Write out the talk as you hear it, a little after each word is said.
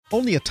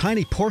Only a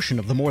tiny portion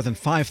of the more than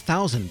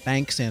 5,000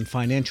 banks and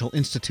financial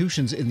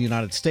institutions in the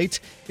United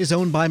States is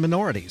owned by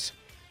minorities.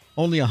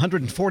 Only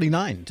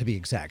 149 to be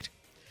exact.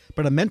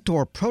 But a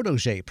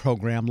mentor-protege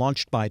program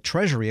launched by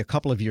Treasury a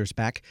couple of years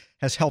back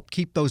has helped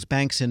keep those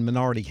banks in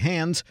minority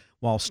hands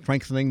while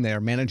strengthening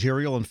their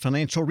managerial and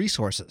financial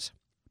resources.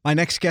 My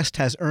next guest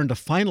has earned a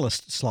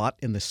finalist slot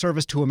in the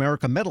Service to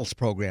America Medals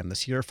program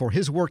this year for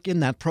his work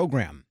in that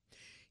program.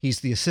 He's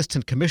the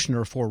Assistant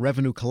Commissioner for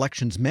Revenue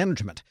Collections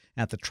Management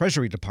at the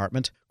Treasury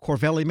Department,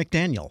 Corvelli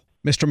McDaniel.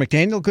 Mr.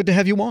 McDaniel, good to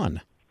have you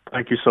on.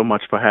 Thank you so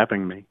much for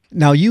having me.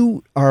 Now,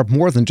 you are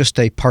more than just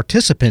a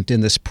participant in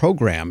this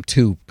program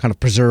to kind of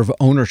preserve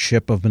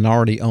ownership of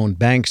minority-owned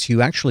banks.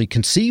 You actually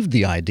conceived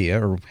the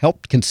idea or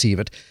helped conceive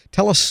it.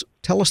 Tell us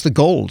the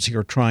goals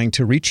you're trying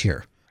to reach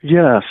here.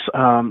 Yes,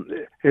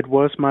 it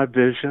was my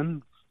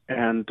vision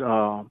and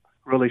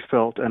really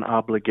felt an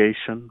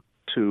obligation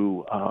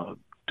to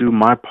do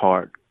my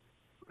part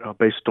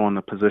based on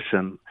the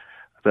position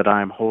that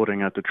I am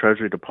holding at the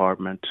Treasury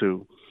Department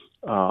to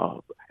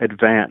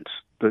advance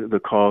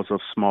the cause of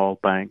small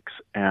banks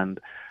and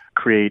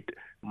create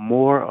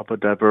more of a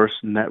diverse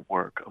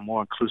network, a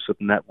more inclusive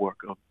network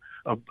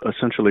of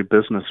essentially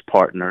business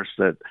partners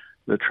that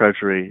the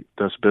Treasury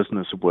does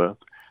business with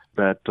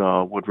that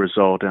would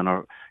result in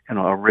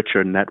a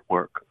richer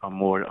network, a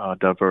more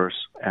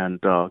diverse and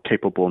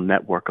capable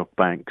network of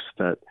banks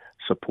that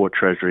support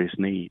Treasury's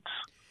needs.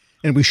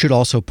 And we should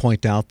also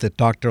point out that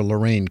Dr.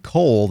 Lorraine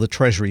Cole, the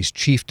Treasury's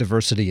Chief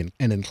Diversity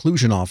and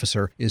Inclusion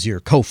Officer, is your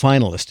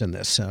co-finalist in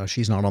this.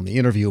 She's not on the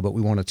interview, but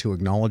we wanted to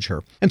acknowledge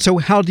her. And so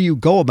how do you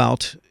go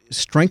about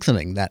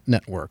strengthening that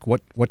network?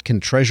 What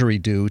can Treasury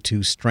do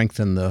to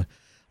strengthen the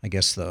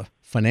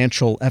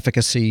financial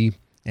efficacy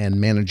and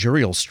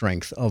managerial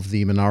strength of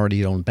the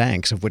minority-owned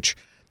banks, of which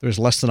there's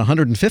less than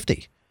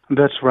 150?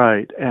 That's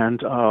right.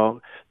 And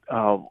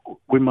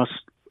we must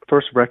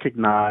first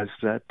recognize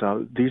that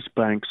these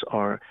banks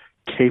are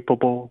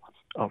capable,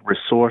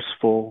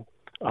 resourceful.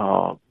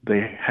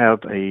 They have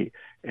a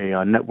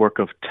network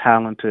of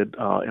talented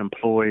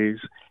employees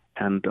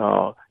and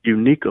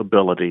unique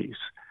abilities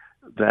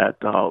that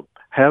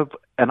have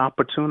an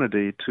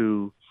opportunity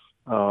to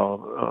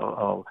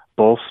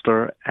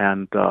bolster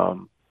and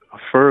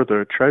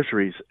further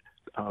Treasury's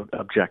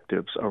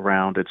objectives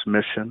around its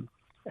mission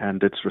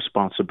and its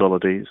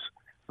responsibilities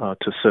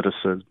to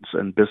citizens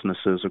and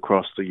businesses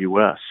across the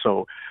U.S.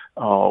 So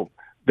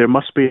there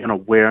must be an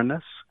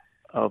awareness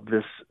of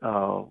this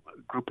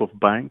group of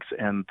banks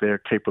and their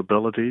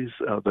capabilities,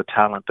 the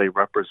talent they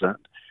represent,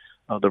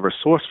 the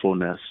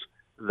resourcefulness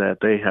that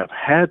they have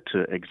had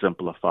to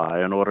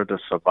exemplify in order to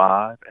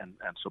survive and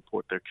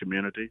support their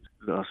community,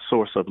 the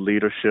source of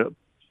leadership.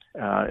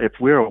 If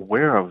we're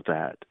aware of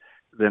that,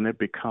 then it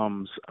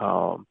becomes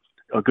a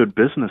good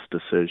business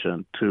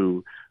decision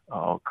to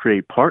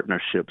create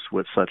partnerships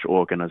with such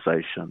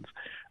organizations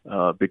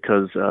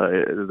because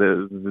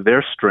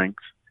their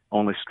strengths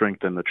only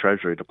strengthen the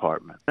Treasury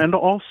Department. And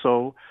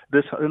also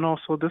this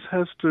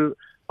has to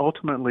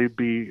ultimately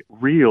be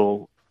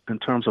real in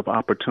terms of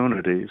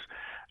opportunities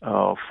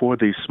for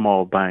these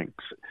small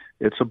banks.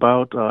 It's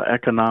about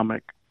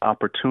economic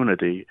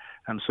opportunity,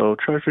 and so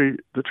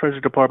the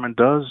Treasury Department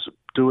does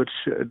its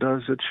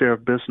share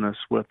of business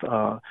with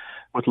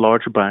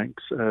large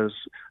banks as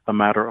a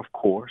matter of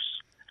course.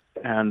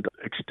 And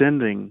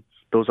extending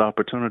those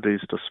opportunities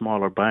to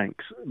smaller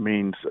banks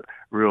means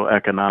real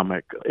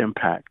economic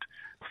impact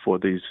for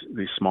these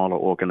smaller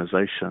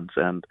organizations,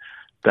 and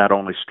that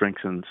only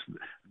strengthens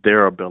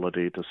their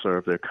ability to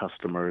serve their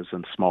customers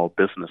and small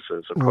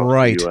businesses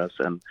across the U.S.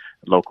 and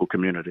local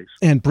communities.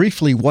 And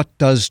briefly, what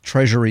does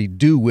Treasury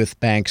do with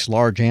banks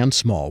large and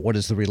small? What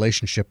is the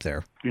relationship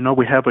there?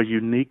 We have a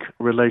unique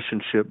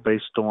relationship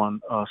based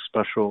on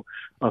special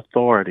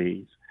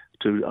authorities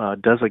to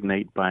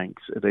designate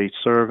banks. They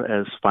serve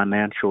as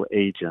financial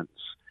agents.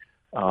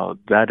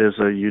 That is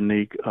a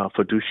unique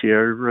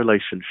fiduciary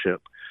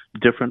relationship,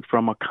 different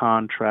from a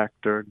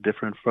contractor,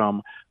 different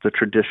from the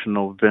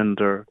traditional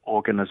vendor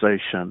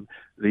organization.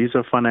 These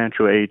are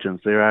financial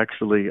agents. They're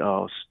actually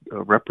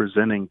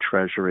representing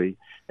Treasury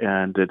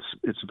and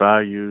its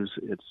values,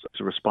 its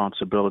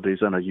responsibilities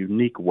in a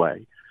unique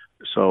way.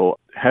 So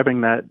having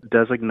that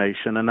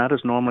designation, and that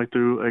is normally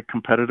through a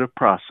competitive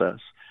process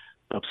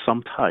of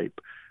some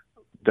type,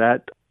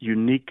 that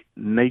unique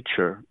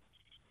nature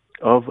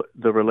of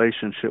the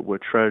relationship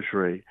with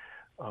Treasury,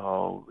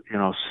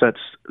 sets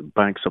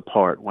banks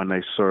apart when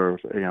they serve,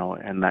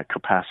 in that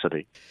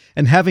capacity.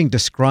 And having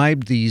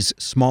described these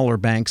smaller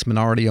banks,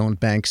 minority-owned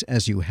banks,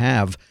 as you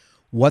have,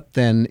 what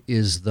then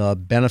is the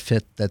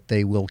benefit that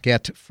they will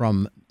get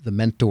from the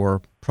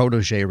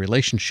mentor-protege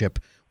relationship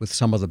with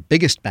some of the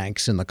biggest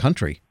banks in the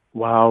country?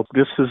 Wow,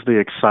 this is the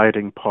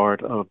exciting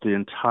part of the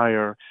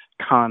entire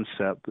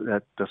concept,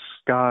 that the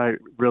sky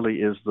really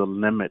is the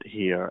limit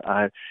here.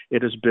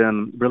 It has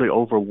been really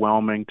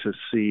overwhelming to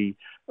see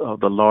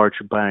the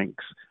large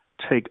banks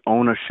take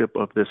ownership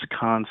of this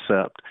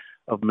concept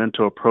of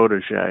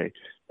mentor-protege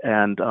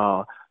and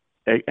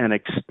and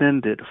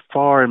extended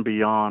far and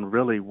beyond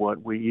really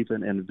what we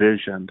even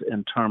envisioned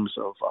in terms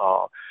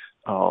of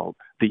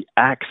the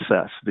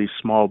access these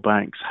small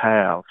banks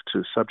have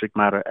to subject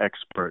matter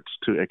experts,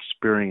 to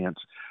experience,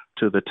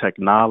 to the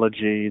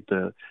technology,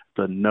 the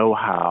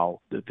know-how,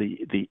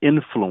 the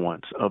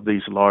influence of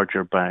these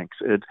larger banks.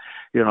 It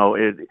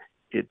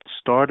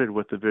started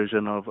with the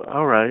vision of,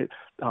 all right,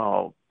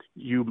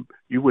 you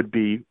would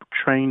be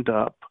trained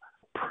up,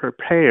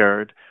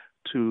 prepared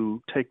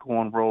to take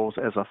on roles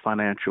as a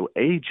financial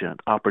agent,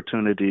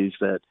 opportunities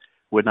that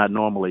would not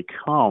normally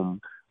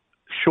come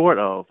short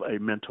of a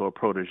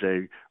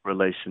mentor-protege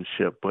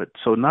relationship. But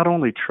so not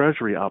only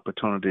treasury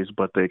opportunities,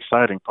 but the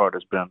exciting part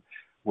has been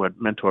what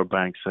mentor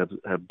banks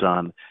have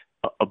done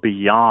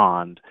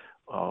beyond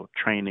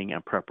training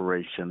and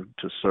preparation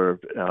to serve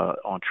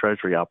on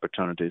treasury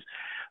opportunities,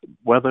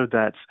 whether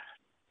that's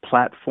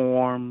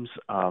platforms,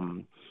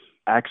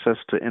 access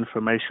to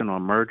information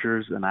on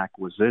mergers and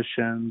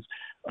acquisitions,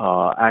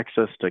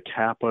 access to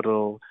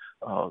capital,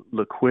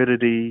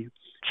 liquidity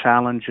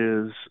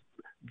challenges,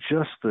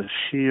 just the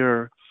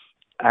sheer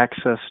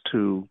access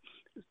to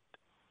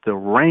the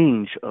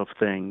range of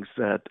things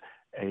that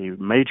a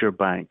major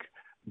bank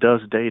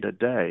does day to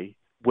day,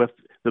 with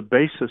the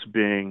basis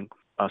being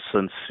a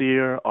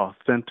sincere,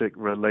 authentic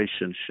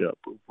relationship,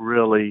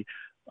 really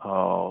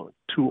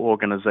two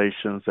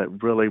organizations that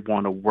really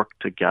want to work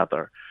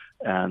together,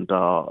 and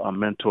a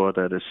mentor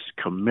that is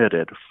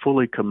committed,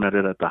 fully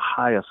committed at the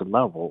highest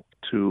level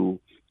to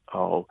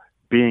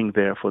being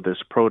there for this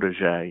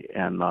protege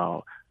and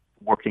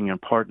working in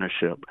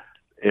partnership.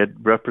 It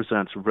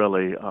represents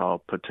really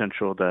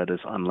potential that is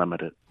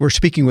unlimited. We're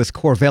speaking with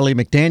Corvelli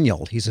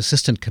McDaniel. He's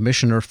Assistant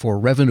Commissioner for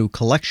Revenue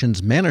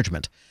Collections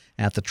Management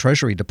at the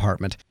Treasury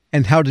Department.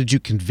 And how did you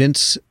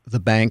convince the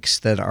banks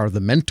that are the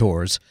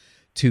mentors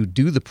to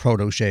do the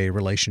protege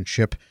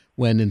relationship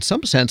when, in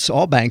some sense,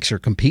 all banks are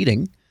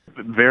competing?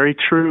 Very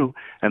true.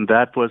 And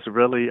that was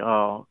really,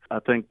 I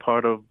think,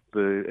 part of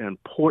the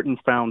important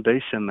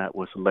foundation that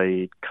was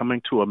laid,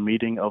 coming to a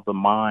meeting of the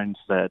minds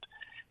that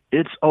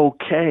it's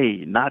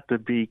okay not to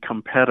be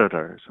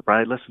competitors,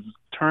 right? Let's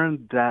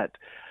turn that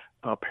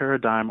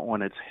paradigm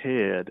on its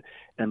head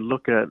and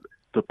look at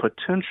the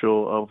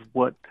potential of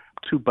what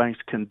two banks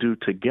can do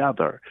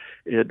together.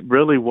 It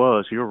really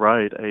was, you're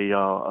right,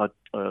 a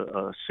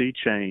sea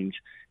change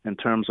in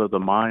terms of the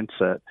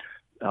mindset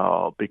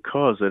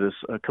because it is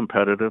a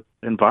competitive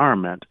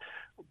environment.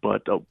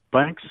 But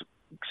banks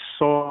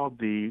saw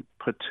the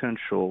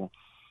potential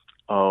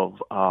of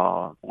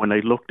when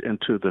they looked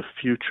into the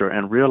future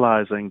and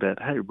realizing that,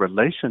 hey,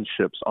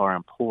 relationships are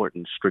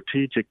important,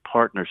 strategic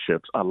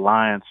partnerships,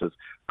 alliances,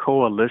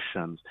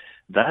 coalitions,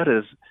 that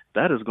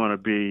is going to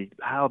be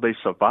how they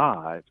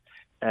survive.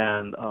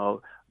 And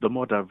the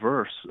more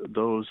diverse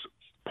those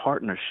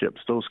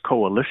partnerships, those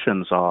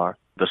coalitions are,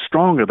 the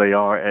stronger they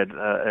are at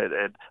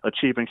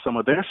achieving some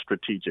of their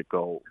strategic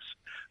goals.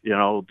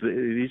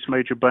 These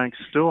major banks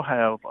still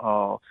have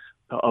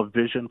a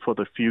vision for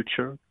the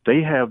future.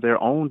 They have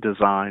their own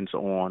designs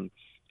on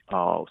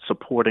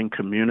supporting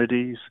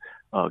communities,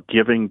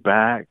 giving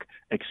back,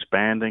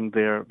 expanding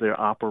their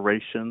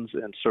operations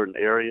in certain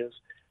areas,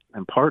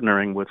 and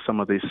partnering with some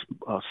of these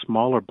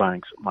smaller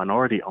banks,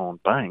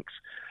 minority-owned banks,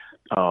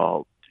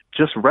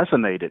 just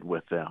resonated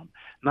with them.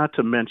 Not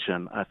to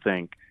mention, I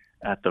think,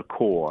 at the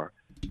core,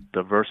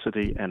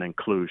 diversity and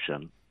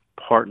inclusion,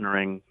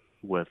 partnering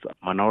with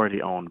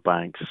minority-owned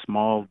banks,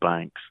 small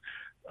banks,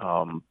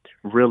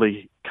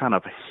 really kind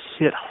of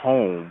hit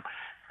home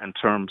in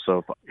terms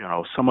of,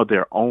 some of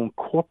their own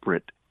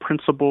corporate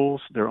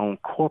principles, their own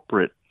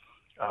corporate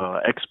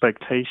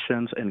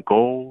expectations and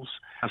goals.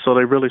 And so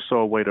they really saw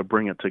a way to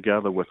bring it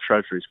together with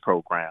Treasury's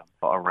program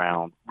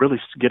around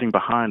really getting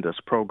behind this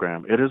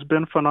program. It has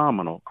been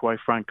phenomenal, quite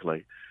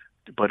frankly.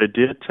 But it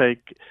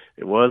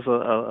was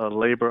a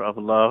labor of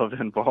love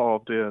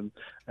involved in,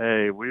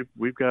 hey,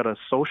 we've got to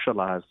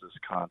socialize this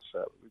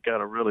concept. We've got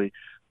to really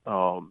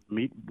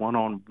meet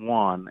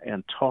one-on-one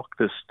and talk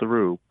this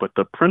through. But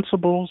the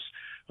principles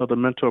of the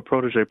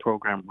mentor-protege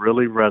program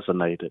really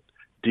resonated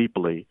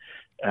deeply.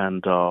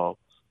 And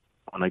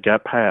when I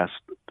got past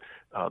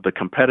the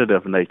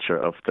competitive nature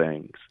of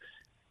things,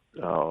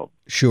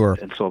 sure.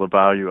 And so the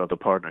value of the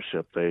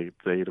partnership, they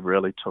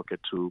really took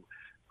it to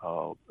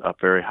a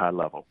very high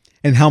level.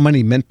 And how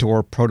many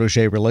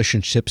mentor-protege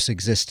relationships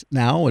exist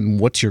now, and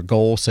what's your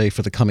goal, say,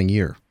 for the coming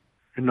year?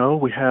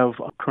 We have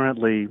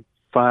currently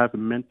 5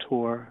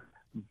 mentor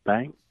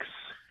banks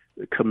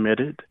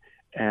committed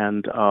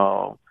and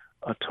a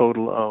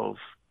total of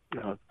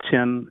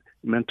 10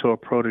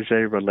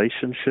 mentor-protege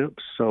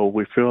relationships. So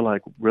we feel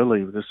like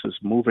really this is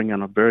moving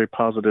in a very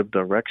positive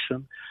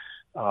direction.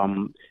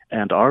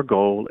 And our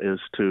goal is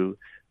to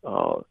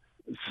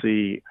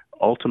see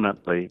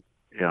ultimately,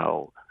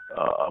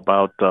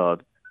 about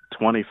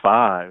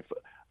 25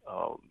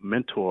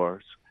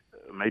 mentors,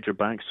 major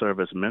banks serve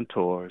as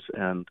mentors,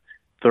 and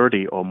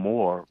 30 or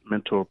more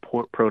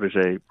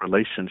mentor-protege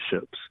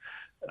relationships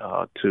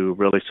to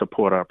really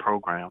support our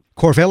program.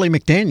 Corvelli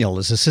McDaniel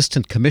is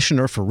Assistant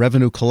Commissioner for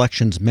Revenue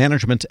Collections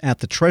Management at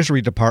the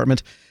Treasury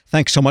Department.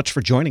 Thanks so much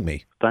for joining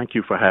me. Thank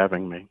you for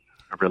having me.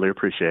 I really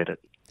appreciate it.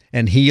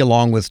 And he,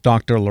 along with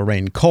Dr.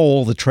 Lorraine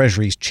Cole, the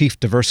Treasury's Chief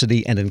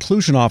Diversity and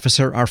Inclusion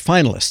Officer, are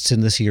finalists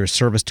in this year's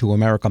Service to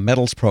America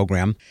Medals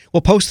program. We'll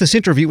post this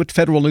interview at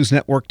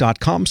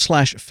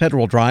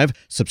federalnewsnetwork.com/Federal Drive.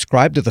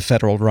 Subscribe to the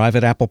Federal Drive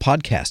at Apple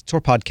Podcasts or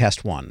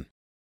Podcast One.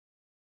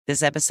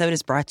 This episode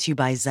is brought to you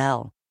by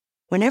Zelle.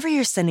 Whenever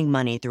you're sending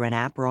money through an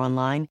app or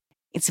online,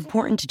 it's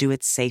important to do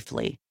it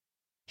safely.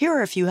 Here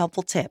are a few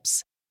helpful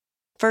tips.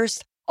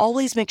 First,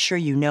 always make sure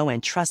you know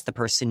and trust the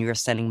person you are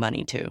sending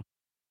money to.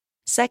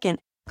 Second,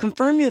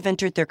 confirm you have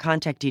entered their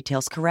contact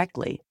details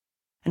correctly.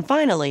 And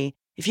finally,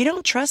 if you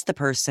don't trust the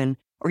person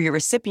or your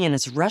recipient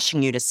is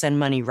rushing you to send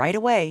money right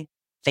away,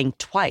 think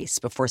twice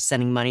before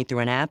sending money through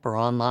an app or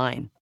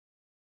online.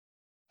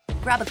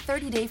 Grab a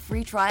 30-day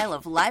free trial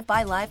of Live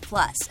by Live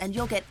Plus, and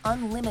you'll get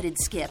unlimited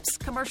skips,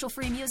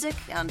 commercial-free music,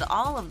 and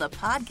all of the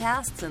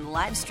podcasts and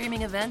live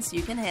streaming events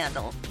you can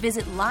handle.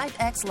 Visit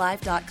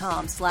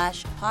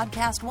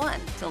livexlive.com/podcast1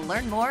 to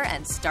learn more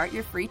and start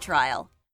your free trial.